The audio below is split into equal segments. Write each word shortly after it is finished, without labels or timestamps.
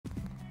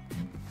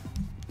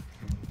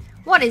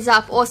What is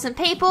up, awesome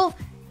people?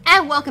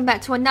 And welcome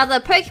back to another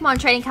Pokemon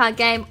trading card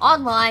game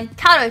online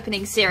card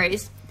opening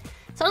series.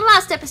 So in the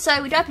last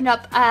episode, we'd opened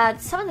up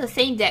some of the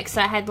theme decks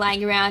that I had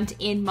laying around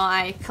in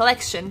my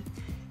collection.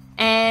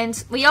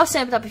 And we also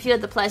opened up a few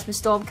of the Plasma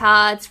Storm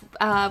cards.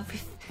 Had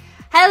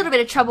a little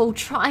bit of trouble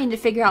trying to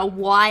figure out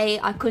why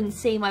I couldn't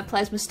see my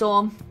Plasma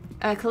Storm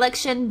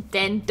collection.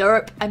 Then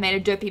derp, I made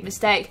a derpy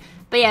mistake.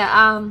 But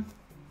yeah,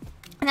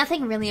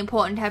 nothing really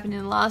important happened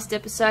in the last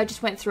episode.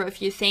 Just went through a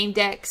few theme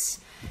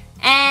decks.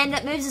 And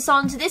that moves us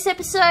on to this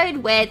episode,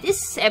 where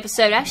this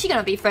episode actually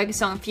going to be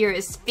focused on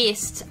Furious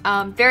Fist.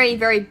 Very,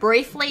 very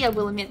briefly, I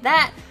will admit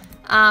that.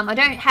 I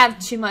don't have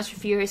too much for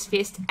Furious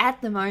Fist at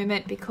the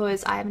moment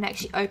because I haven't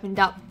actually opened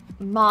up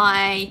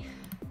my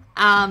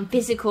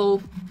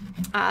physical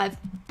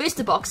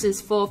booster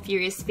boxes for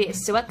Furious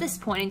Fist. So at this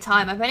point in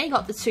time, I've only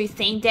got the 2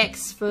 theme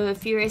decks for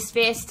Furious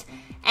Fist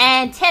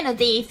and 10 of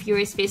the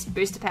Furious Fist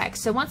booster packs.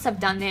 So once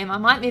I've done them, I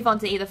might move on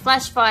to either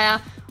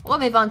Flashfire or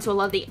move on to a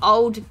lot of the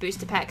old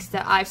booster packs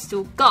that I've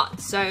still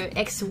got. So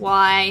X,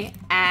 Y,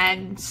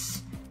 and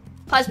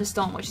Plasma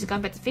Storm, which is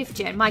going back to 5th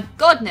gen. My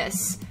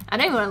goodness! I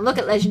don't even want to look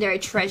at Legendary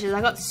Treasures.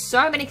 I got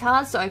so many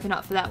cards to open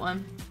up for that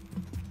one.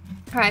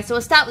 Alright, so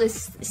we'll start with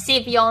this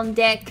Sylveon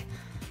deck,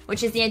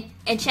 which is the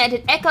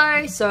Enchanted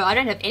Echo. So I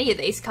don't have any of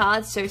these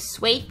cards, so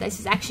sweet.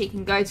 This is actually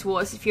can go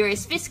towards the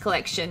Furious Fist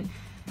collection.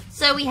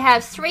 So we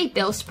have 3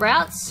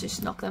 Bellsprouts,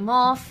 just knock them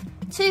off.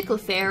 2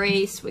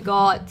 Clefairies. We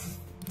got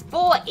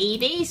 4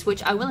 Eevees,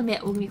 which I will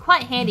admit will be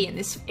quite handy in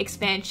this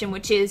expansion,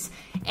 which is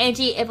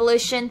Energy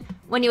Evolution.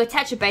 When you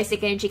attach a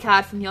basic energy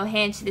card from your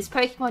hand to this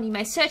Pokemon, you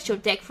may search your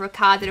deck for a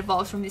card that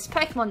evolves from this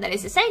Pokemon that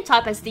is the same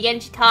type as the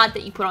energy card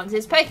that you put onto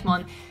this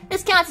Pokemon.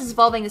 This counts as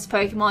evolving this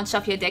Pokemon,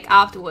 shuffle your deck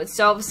afterwards.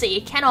 So obviously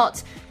you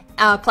cannot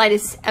play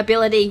this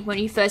ability when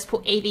you first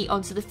put Eevee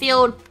onto the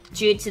field,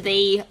 due to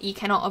the you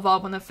cannot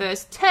evolve on the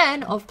first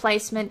turn of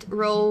placement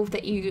rule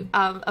that you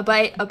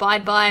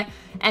abide by,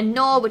 and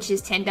nor, which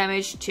is 10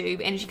 damage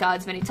to energy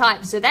cards of any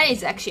type. So that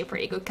is actually a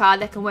pretty good card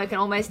that can work in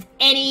almost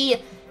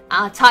any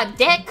type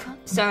deck.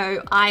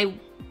 So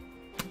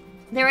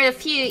there are a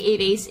few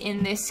Eevees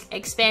in this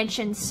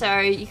expansion, so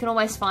you can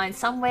always find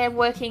somewhere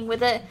working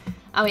with it.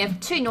 We have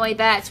 2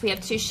 Noibats, we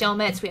have 2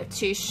 Shelmets, we have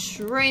 2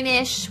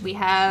 Shroomish, we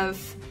have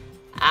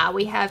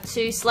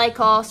 2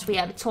 Slakos, we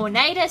have a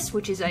Tornadus,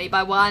 which is only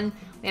by 1,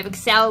 we have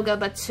Excelga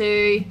by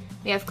 2,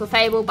 we have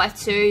Clefable by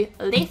 2,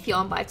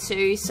 Leafeon by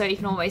 2, so you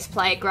can always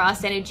play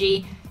Grass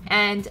Energy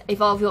and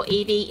evolve your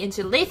Eevee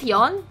into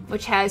Leafeon,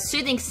 which has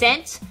Soothing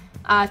Scent,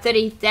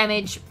 30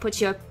 damage, puts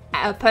your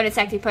opponent's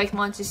active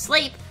Pokemon to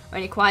sleep,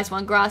 only requires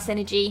 1 Grass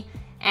Energy,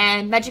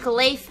 and Magical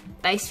Leaf,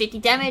 base 50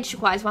 damage,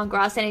 requires 1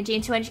 Grass Energy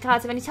and 2 energy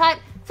cards of any type.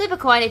 Flip a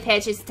coin if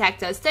Hedge's attack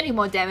does 30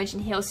 more damage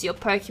and heals your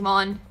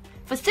Pokemon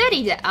for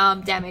 30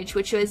 damage,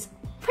 which was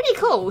pretty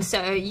cool.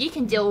 So you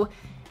can deal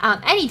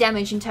 80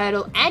 damage in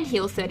total and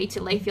heal 30 to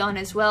Leafeon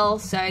as well.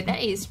 So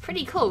that is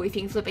pretty cool if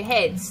you can flip a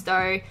heads.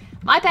 Though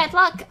my bad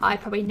luck, I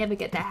probably never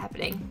get that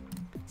happening.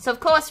 So of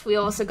course we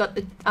also got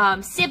the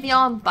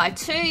Sylveon by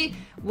 2,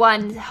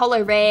 1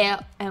 Holo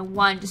Rare and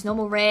 1 just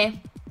normal rare.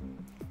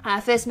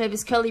 First move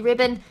is Curly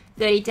Ribbon,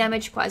 30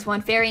 damage, requires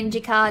 1 Fairy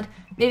Energy card.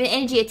 Move an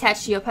energy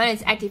attached to your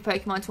opponent's active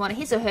Pokemon to one of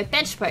his or her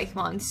bench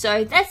Pokemon.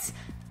 So that's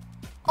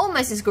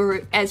almost as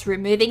good as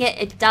removing it.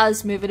 It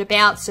does move it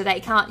about so they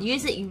can't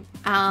use it,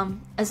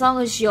 as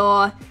long as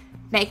you're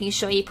making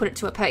sure you put it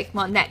to a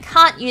Pokemon that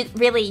can't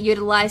really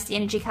utilize the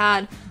energy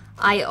card.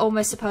 I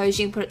almost suppose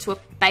you can put it to a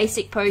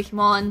basic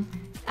Pokemon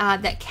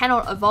that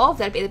cannot evolve.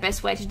 That'd be the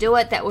best way to do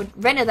it. That would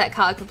render that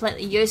card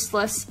completely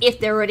useless if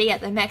they're already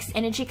at the max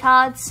energy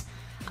cards.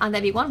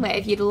 That'd be one way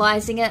of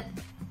utilizing it.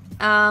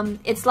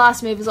 Its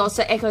last move is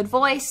also Echoed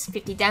Voice,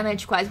 50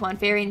 damage, requires 1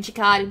 Fairy Energy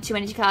card and 2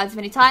 energy cards of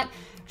any type.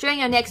 During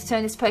your next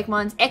turn, this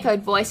Pokemon's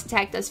Echoed Voice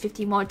attack does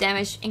 50 more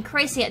damage,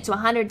 increasing it to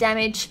 100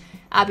 damage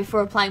before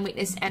applying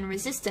Weakness and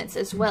Resistance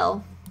as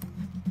well.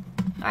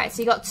 Alright,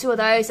 so you got 2 of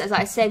those, as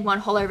I said, 1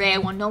 Holo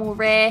Rare, 1 Normal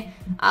Rare.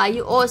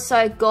 You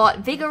also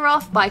got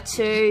Vigoroth by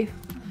 2.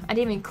 I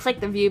didn't even click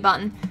the view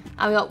button.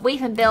 We got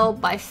Weepinbell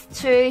by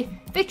 2,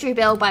 Victory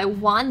Bell by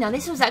 1. Now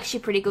this was actually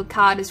a pretty good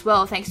card as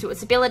well, thanks to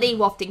its ability,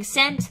 Wafting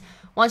Scent.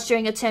 Once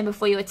during your turn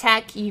before you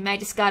attack, you may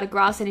discard a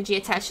Grass Energy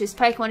attached to this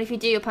Pokemon. If you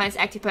do, your opponent's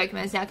active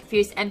Pokemon is now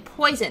confused and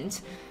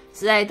poisoned.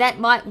 So that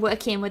might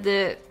work in with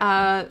the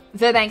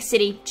Burbank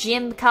City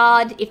Gym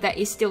card, if that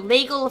is still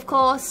legal, of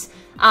course.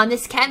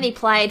 This can be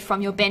played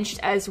from your bench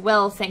as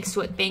well, thanks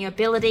to it being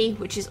ability,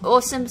 which is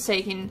awesome, so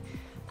you can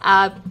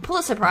pull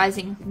a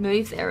surprising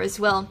move there as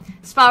well.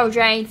 Spiral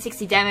Drain,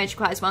 60 damage,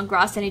 requires 1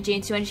 Grass Energy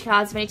and 2 energy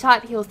cards of any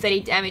type. Heal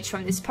 30 damage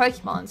from this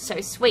Pokemon, so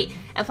sweet.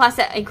 And plus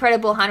that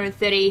incredible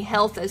 130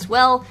 health as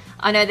well.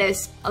 I know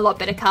there's a lot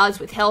better cards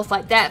with health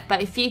like that,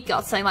 but if you've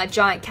got something like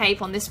Giant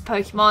Cape on this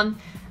Pokemon,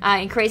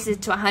 increases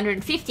to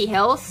 150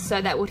 health,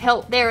 so that would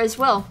help there as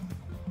well.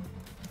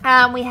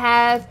 We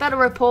have Battle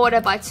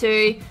Reporter by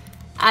 2.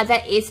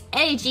 That is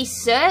Energy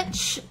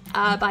Search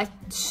by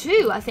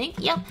 2, I think.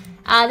 Yep.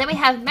 Then we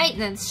have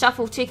Maintenance.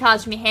 Shuffle 2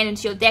 cards from your hand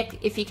into your deck.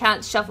 If you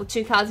can't shuffle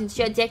 2 cards into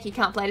your deck, you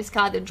can't play this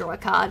card, then draw a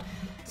card.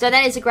 So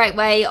that is a great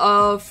way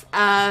of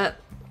kind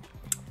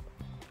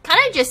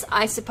of just,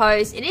 I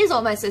suppose, it is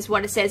almost as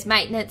what it says,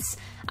 maintenance.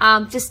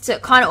 Just to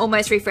kind of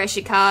almost refresh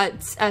your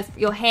cards,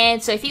 your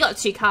hand. So if you got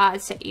 2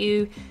 cards that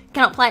you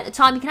cannot play at the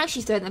time, you can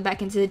actually throw them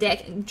back into the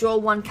deck and draw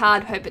 1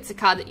 card, hope it's a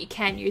card that you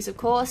can use, of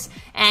course,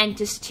 and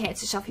just a chance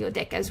to shuffle your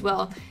deck as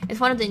well. It's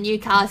one of the new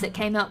cards that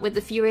came out with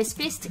the Furious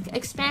Fist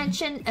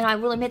expansion, and I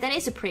will admit that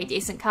is a pretty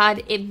decent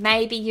card. It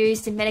may be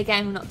used in metagame,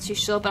 I'm not too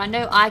sure, but I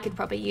know I could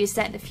probably use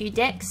that in a few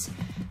decks.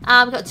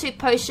 We've got 2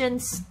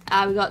 potions,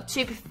 we've got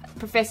 2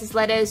 Professor's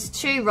Letters,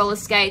 2 Roller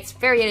Skates,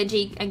 Fairy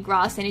Energy and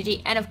Grass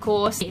Energy, and of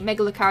course,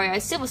 Mega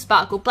Lucario, Silver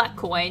Sparkle, Black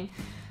Coin,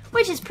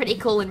 which is pretty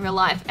cool in real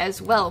life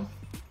as well.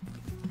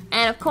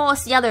 And of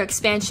course, the other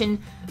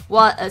expansion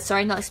was,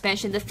 sorry, not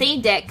expansion, the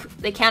theme deck,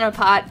 the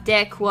counterpart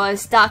deck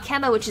was Dark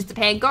Hammer, which is the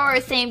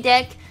Pangoro theme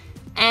deck.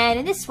 And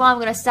in this one, I'm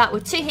going to start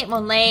with 2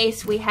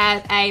 Hitmonlees. We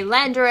have a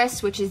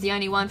Landorus, which is the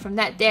only one from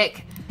that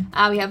deck.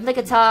 We have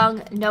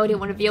Lickitung, no, I didn't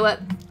want to view it.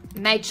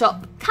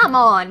 Machop, come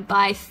on,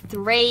 by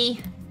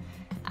 3.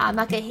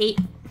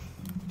 Makahit,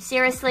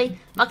 seriously?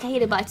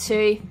 Makahita by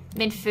 2.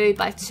 Minfu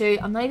by 2.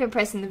 I'm not even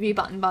pressing the view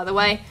button, by the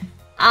way.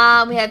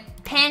 We have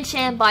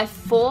Pancham by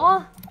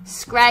 4.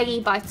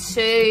 Scraggy by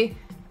 2,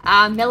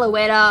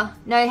 Meloetta,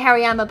 no,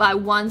 Hariyama by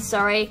 1,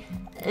 sorry,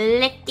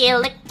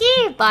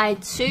 Licky by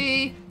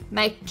 2,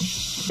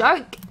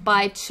 Machoke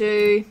by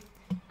 2,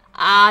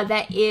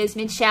 that is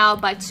Minchao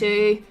by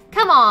 2,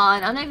 come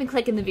on, I'm not even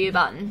clicking the view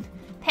button,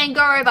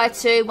 Pangoro by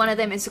 2, one of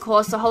them is of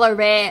course a holo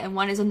rare and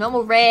one is a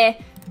normal rare,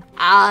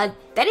 that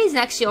is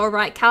actually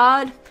alright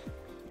card.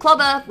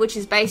 Clobber, which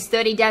is base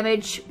 30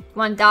 damage,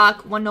 1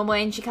 dark, 1 normal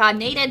energy card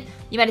needed.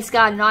 You may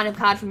discard an item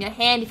card from your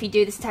hand. If you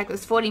do, this attack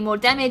does 40 more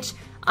damage.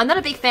 I'm not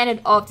a big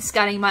fan of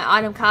discarding my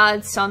item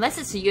cards, so unless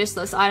it's a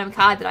useless item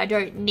card that I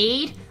don't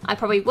need, I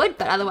probably would,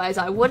 but otherwise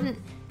I wouldn't.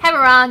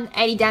 Hammeran,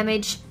 80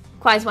 damage,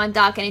 requires 1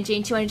 dark energy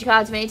and 2 energy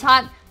cards of any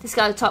type.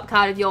 Discard the top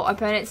card of your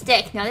opponent's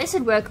deck. Now this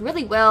would work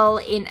really well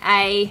in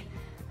a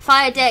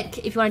fire deck.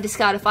 If you want to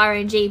discard a fire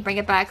energy, bring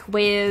it back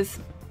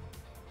with...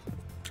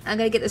 I'm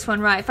going to get this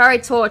one right. Fiery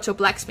Torch or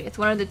Blacksmith,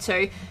 one of the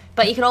 2.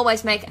 But you can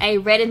always make a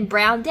red and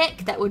brown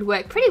deck. That would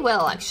work pretty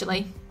well,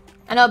 actually.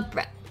 I know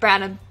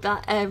brown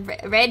and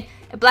red,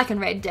 a black and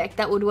red deck.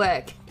 That would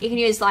work. You can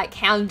use like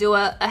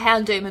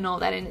Houndoom and all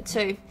that in it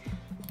too.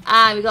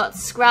 We got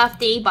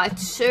Scrafty by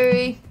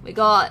 2. We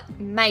got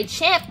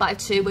Machamp by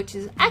 2, which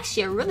is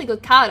actually a really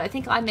good card. I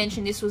think I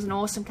mentioned this was an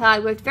awesome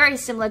card. Worked very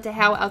similar to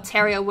how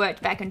Altaria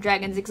worked back in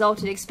Dragon's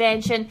Exalted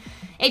expansion.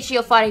 Each of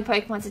your fighting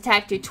Pokemon's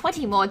attack do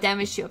 20 more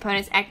damage to your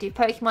opponent's active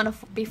Pokemon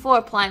before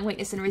applying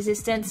weakness and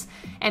resistance.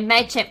 And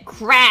Machamp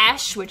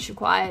Crash, which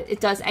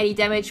does 80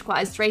 damage,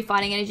 requires 3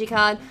 fighting energy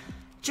card.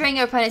 During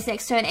your opponent's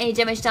next turn, any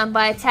damage done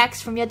by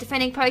attacks from your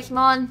defending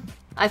Pokemon,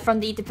 from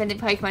the defending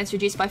Pokemon is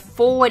reduced by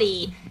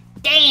 40.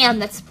 Damn,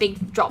 that's a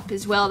big drop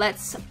as well.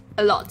 That's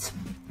a lot.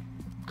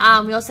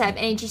 We also have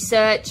Energy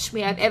Search, we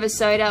have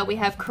Eversoda, we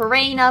have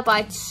Karina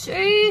by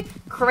 2.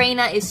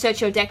 Karina is search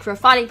your deck for a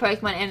fighting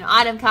Pokemon and an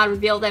item card,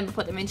 reveal them and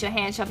put them into your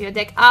hand, shuffle your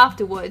deck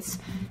afterwards.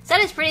 So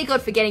that is pretty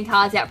good for getting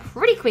cards out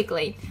pretty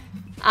quickly.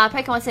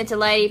 Pokemon Center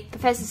Lady,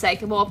 Professor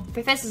Sycamore,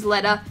 Professor's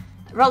Letter,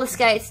 Roller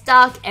Skates,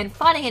 Dark and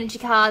Fighting Energy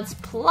cards,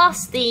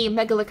 plus the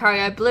Mega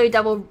Lucario Blue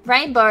Double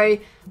Rainbow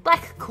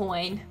Black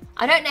Coin.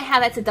 I don't know how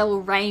that's a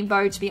double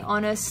rainbow, to be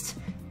honest,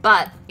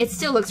 but it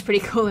still looks pretty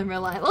cool in real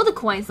life. All the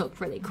coins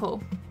look really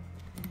cool.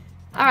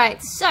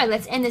 Alright, so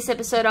let's end this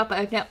episode up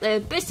by opening up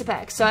the booster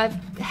pack. So I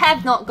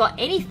have not got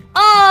any...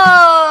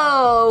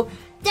 Oh!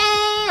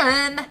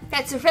 Damn!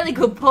 That's a really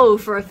good pull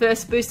for a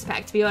first booster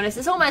pack, to be honest.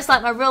 It's almost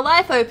like my real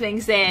life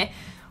openings there.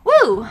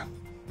 Woo!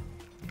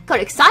 Got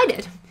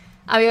excited.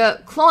 We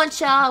got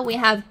Clauncher, we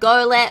have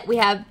Golett, we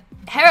have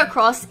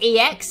Heracross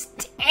EX.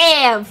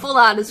 Damn! Full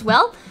art as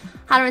well.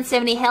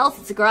 170 health,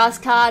 it's a grass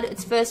card.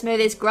 Its first move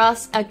is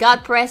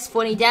Guard Press,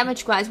 40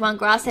 damage, requires 1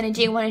 grass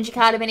energy and 1 energy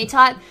card of any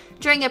type.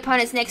 During your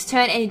opponent's next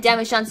turn, any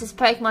damage done to this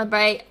Pokemon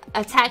by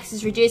attacks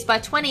is reduced by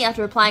 20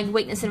 after applying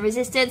weakness and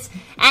resistance.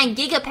 And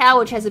Giga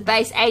Power, which has a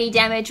base 80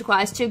 damage,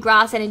 requires 2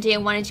 grass energy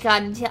and 1 energy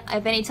card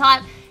of any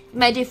type. You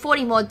may do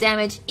 40 more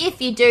damage.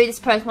 If you do, this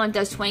Pokemon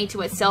does 20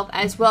 to itself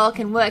as well.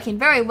 Can work in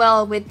very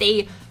well with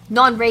the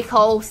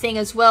non-recall thing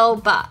as well,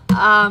 but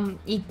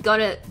you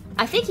gotta...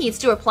 I think you can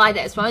still apply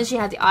that as long as you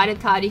have the item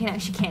card. You can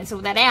actually cancel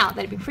that out.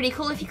 That'd be pretty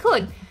cool if you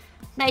could.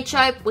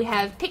 Machoke, we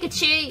have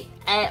Pikachu,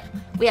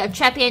 we have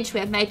Trapinch, we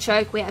have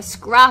Machoke, we have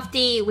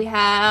Scrafty, we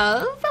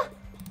have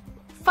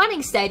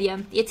Fighting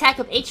Stadium. The attack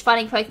of each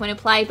fighting Pokemon in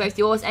play, both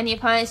yours and the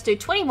opponent's, do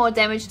 20 more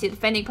damage to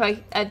defending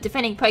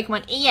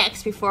Pokemon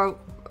EX before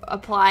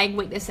applying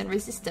weakness and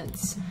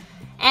resistance.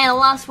 And the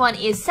last one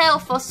is Sail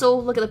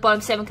Fossil. Look at the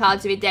bottom 7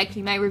 cards of your deck.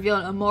 You may reveal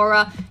an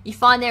Amora. You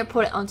find there,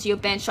 put it onto your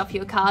bench, shuffle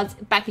your cards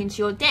back into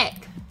your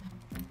deck.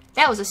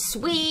 That was a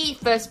sweet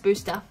first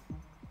booster.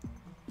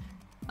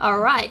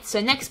 Alright,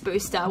 so next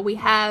booster we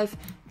have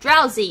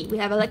Drowsy, we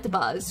have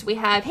Electabuzz, we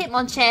have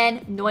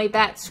Hitmonchan,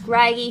 Noibat,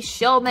 Scraggy,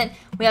 Shelmet,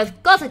 we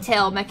have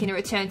Gothitelle making a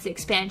return to the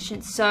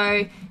expansion.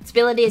 So, its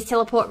ability is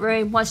Teleport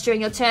Room. Once during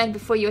your turn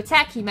before you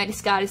attack, you may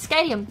discard a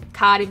Stadium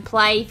card in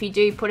play. If you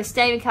do, put a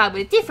Stadium card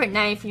with a different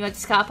name from your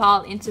discard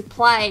pile into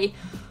play.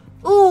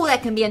 Ooh,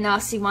 that can be a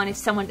nasty one if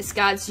someone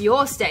discards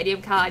your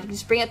Stadium card. You can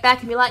just bring it back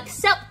and be like,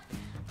 so,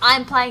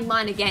 I'm playing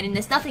mine again, and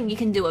there's nothing you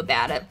can do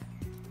about it.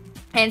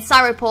 And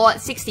Psy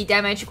Report, 60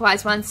 damage,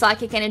 requires 1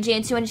 Psychic Energy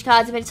and 2 energy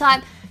cards of any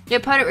type. Your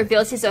opponent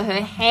reveals his or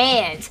her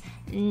hand.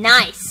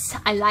 Nice.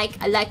 I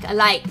like.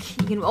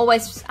 You can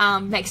always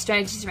make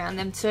strategies around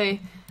them too.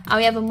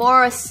 We have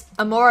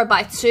Amora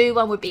by 2.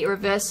 One would be a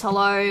reverse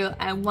holo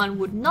and one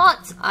would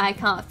not. I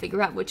can't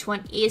figure out which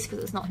one is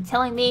because it's not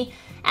telling me.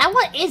 And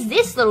what is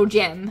this little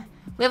gem?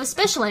 We have a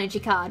special energy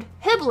card,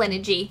 Herbal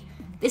Energy.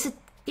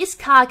 This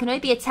card can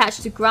only be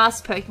attached to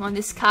grass Pokemon.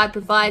 This card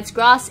provides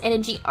grass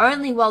energy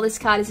only while this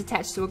card is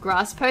attached to a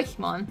grass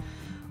Pokemon.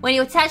 When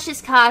you attach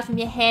this card from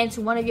your hand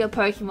to one of your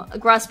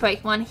grass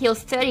Pokemon,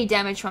 heals 30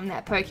 damage from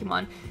that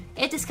Pokemon.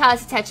 If this card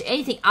is attached to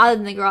anything other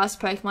than the grass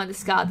Pokemon,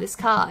 discard this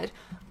card.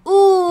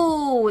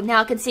 Ooh,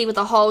 now I can see with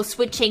the whole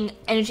switching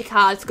energy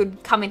cards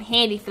could come in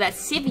handy for that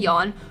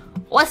Sylveon.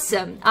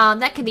 Awesome.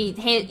 That could be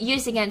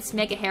used against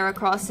Mega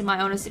Heracross in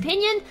my honest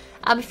opinion.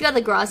 If you have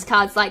the grass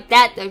cards like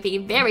that, that would be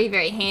very,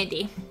 very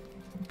handy.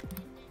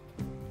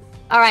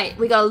 Alright,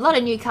 we got a lot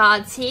of new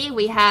cards here.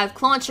 We have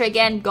Clauncher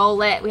again,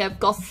 Golett, we have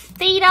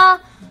Gothita,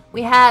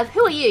 we have,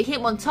 who are you?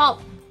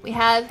 Hitmontop. We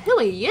have, who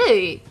are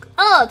you?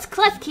 Oh, it's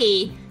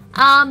Klefki.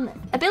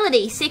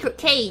 Ability, Secret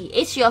Key.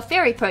 Each of your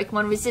fairy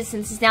Pokemon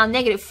resistance is now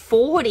negative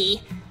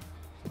 40.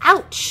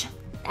 Ouch.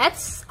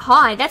 That's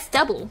high, that's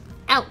double.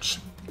 Ouch.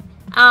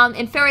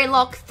 In Fairy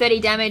Lock, 30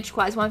 damage,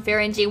 requires 1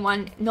 Fairy Energy,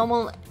 1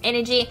 normal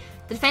energy.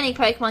 The defending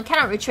Pokemon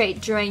cannot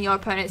retreat during your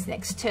opponent's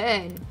next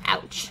turn.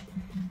 Ouch.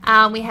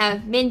 We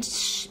have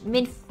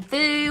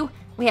Minfu.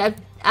 We have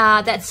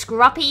that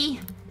Scruppy.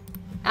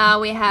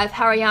 We have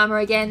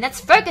Hariyama again. That's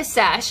Focus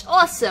Sash.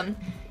 Awesome.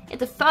 If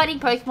the fighting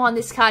Pokemon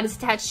this card is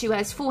attached to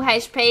has full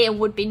HP and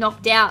would be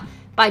knocked out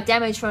by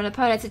damage from an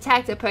opponent's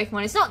attack, the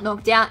Pokemon is not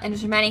knocked out and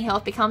its remaining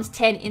health becomes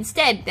 10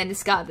 instead, then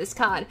discard this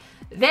card.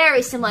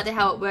 Very similar to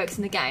how it works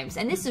in the games.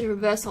 And this is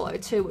reverse holo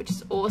too, which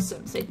is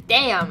awesome. So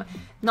damn,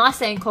 nice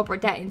they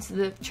incorporate that into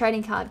the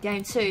trading card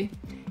game too.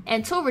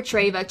 And Tool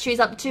Retriever, choose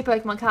up to 2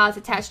 Pokemon cards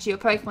attached to your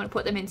Pokemon and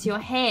put them into your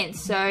hand.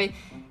 So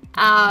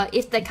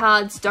if the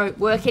cards don't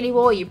work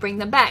anymore, you bring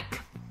them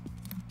back.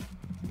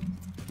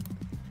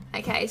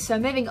 Okay, so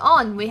moving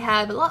on, we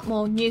have a lot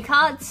more new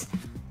cards.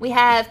 We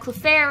have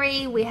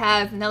Clefairy, we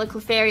have another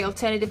Clefairy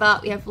alternative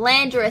art, we have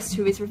Landorus,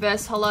 who is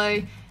reverse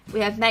holo,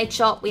 we have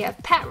Machop, we have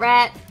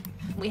Patrat,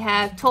 we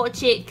have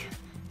Torchic,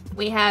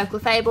 we have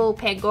Clefable,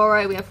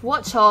 Pangoro, we have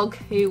Watchog,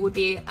 who would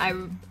be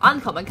an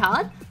uncommon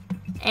card,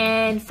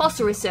 and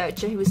Fossil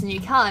Researcher, who is a new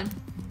card.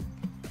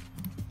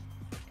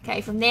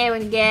 Okay, from there we're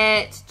going to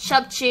get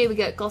Chubchoo, we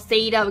got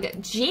Gothita, we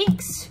got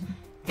Jinx,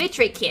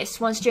 Victory Kiss.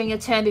 Once during your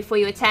turn before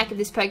you attack, if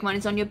this Pokemon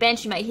is on your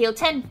bench, you may heal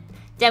 10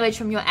 damage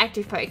from your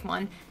active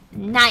Pokemon.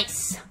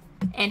 Nice.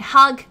 And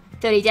Hug,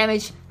 30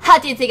 damage. I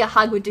didn't think a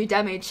Hug would do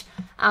damage.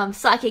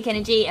 Psychic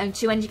Energy and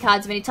 2 energy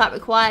cards of any type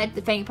required.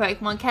 The defending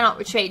Pokemon cannot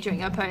retreat during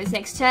your opponent's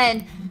next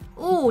turn.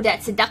 Ooh,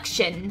 that's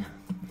Seduction.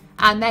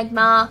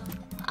 Magmar.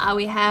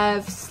 We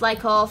have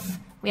Slakoth.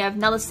 We have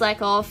another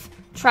Slakoth.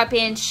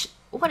 Trapinch.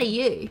 What are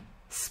you?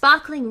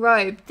 Sparkling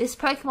Robe. This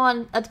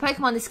Pokemon, the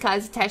Pokemon this card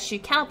is attached to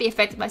cannot be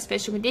affected by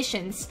special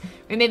conditions.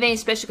 Remove any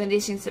special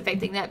conditions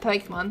affecting that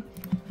Pokemon.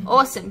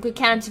 Awesome. Good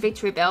counter to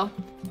Victory Bell.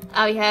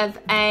 We have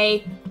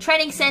a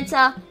Training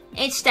Center.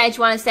 Each Stage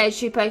 1 and Stage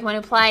 2 Pokemon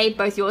in play,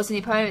 both yours and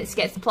the opponent's,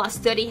 gets plus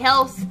 30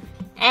 health.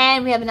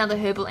 And we have another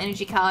Herbal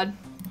Energy card.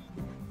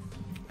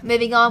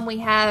 Moving on, we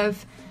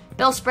have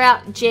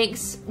Bellsprout,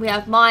 Jinx, we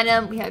have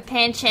Minun, we have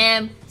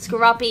Pancham,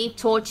 Skorupi,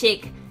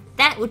 Torchic.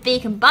 That would be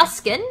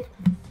Combusken.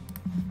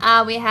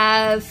 We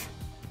have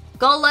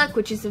Golurk,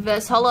 which is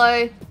reverse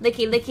holo,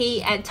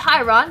 Licky, and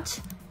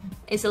Tyrant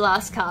is the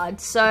last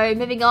card. So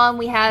moving on,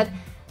 we have,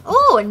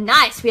 oh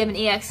nice, we have an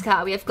EX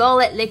card. We have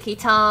Golett,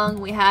 Lickitung,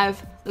 we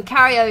have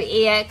Lucario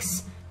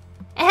EX.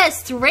 It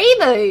has 3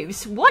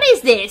 moves. What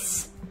is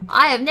this?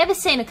 I have never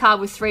seen a card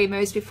with 3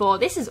 moves before.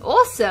 This is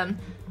awesome.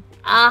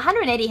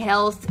 180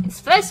 health. Its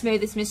first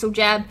move is Missile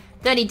Jab.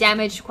 30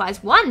 damage,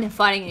 requires 1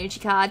 fighting energy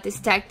card. This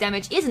attack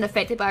damage isn't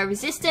affected by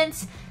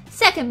resistance.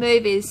 Second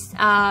move is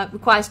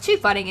requires 2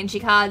 fighting energy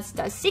cards,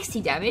 does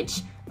 60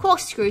 damage.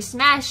 Corkscrew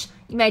Smash.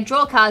 You may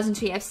draw cards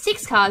until you have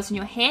 6 cards in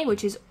your hand,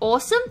 which is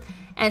awesome.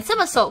 And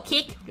Somersault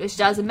Kick, which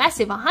does a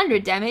massive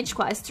 100 damage,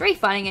 requires 3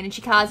 fighting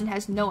energy cards and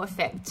has no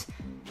effect.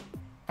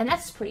 And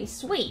that's pretty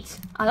sweet.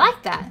 I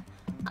like that.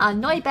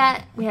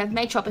 Noibat, we have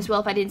Machop as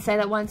well if I didn't say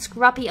that one.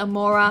 Scruppy,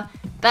 Amora,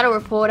 Battle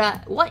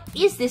Reporter. What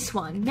is this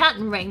one?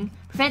 Mountain Ring.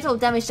 Prevents all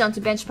damage done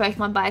to bench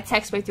Pokemon by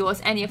attacks both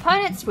yours and the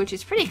opponent's, which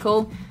is pretty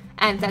cool.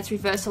 And that's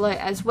Reverse Alert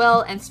as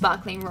well, and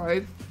Sparkling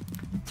Robe.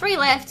 3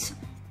 left.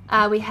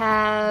 We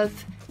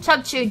have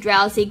Chubchoo,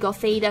 Drowsy,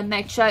 Gothita,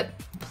 Machop,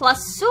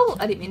 plus... Oh,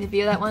 I didn't mean to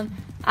view that one.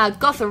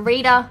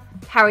 Gotharita,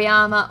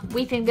 Hariyama,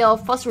 Weeping Bell,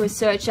 Fossil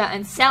Researcher,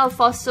 and Sour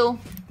Fossil.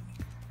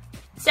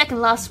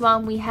 Second last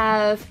one, we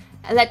have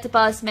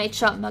Electabuzz,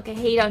 Machop,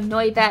 Makuhita,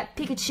 Noibat,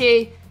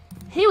 Pikachu.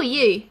 Who are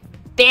you?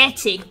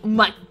 Beartic. Oh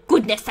my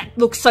goodness, that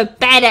looks so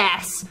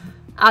badass.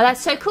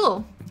 That's so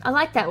cool. I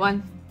like that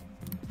one.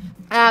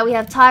 We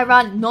have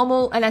Tyrant,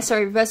 Normal,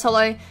 Reverse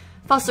Holo,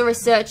 Fossil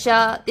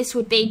Researcher. This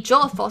would be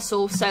Jaw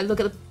Fossil. So look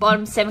at the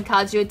bottom 7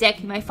 cards of your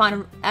deck. You may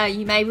find,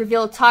 you may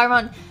reveal a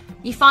Tyrant.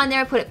 You find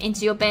there, put it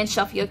into your bench,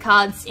 shuffle your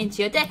cards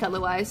into your deck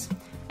otherwise.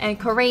 And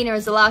Korrina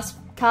is the last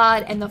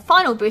card, and the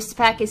final booster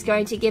pack is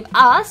going to give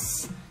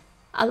us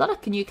a lot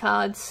of new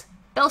cards.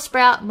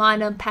 Bellsprout,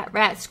 Minun,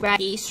 Patrat,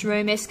 Scraggy,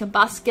 Shroomis,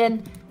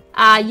 Combuskin.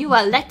 You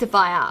are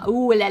Electivire.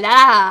 Ooh la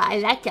la, I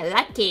like it,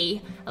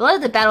 lucky. A lot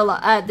of the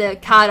the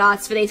card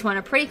arts for these one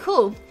are pretty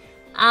cool.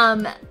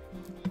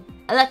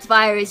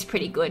 Electivire is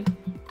pretty good.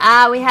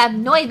 We have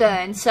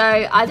Noivern. So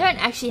I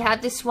don't actually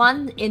have this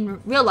one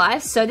in real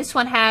life. So this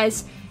one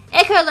has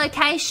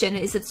Echolocation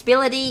is its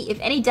ability. If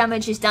any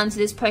damage is done to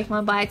this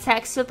Pokemon by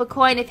attack, flip a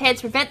coin. If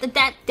heads, prevent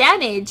the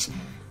damage.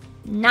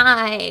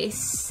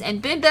 Nice.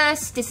 And Boom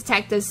Burst. This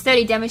attack does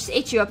 30 damage to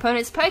each of your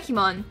opponent's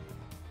Pokemon.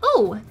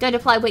 Ooh, don't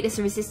apply weakness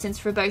and resistance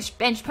for both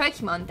bench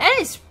Pokemon. That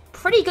is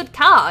pretty good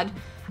card.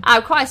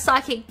 Requires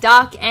Psychic,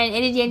 Dark, and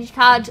any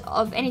card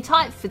of any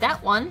type for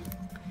that one.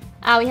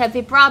 We have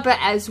Vibrava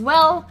as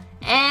well,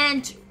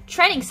 and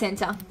Training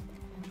Center.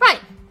 Right,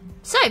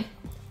 so,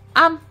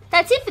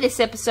 that's it for this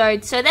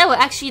episode. So they were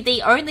actually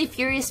the only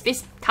Furious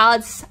Fist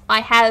cards I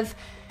have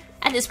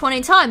at this point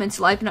in time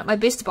until I open up my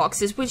booster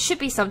boxes, which should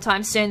be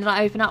sometime soon that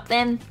I open up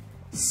them.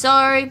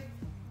 So,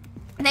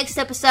 next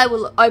episode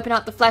we'll open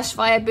up the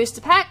Flashfire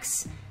booster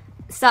packs,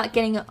 start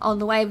getting on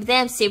the way with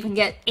them, see if we can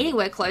get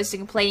anywhere close to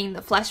completing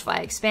the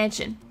Flashfire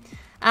expansion.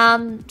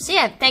 So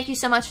yeah, thank you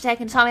so much for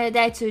taking the time out of the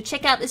day to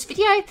check out this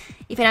video.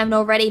 If you haven't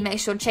already, make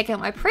sure to check out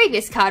my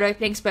previous card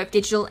openings, both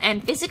digital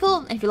and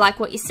physical. And if you like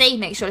what you see,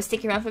 make sure to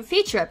stick around for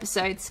future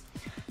episodes.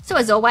 So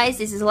as always,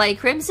 this is Lady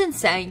KrimZen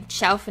saying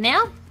ciao for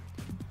now,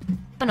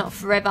 but not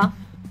forever.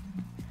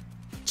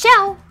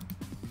 Ciao!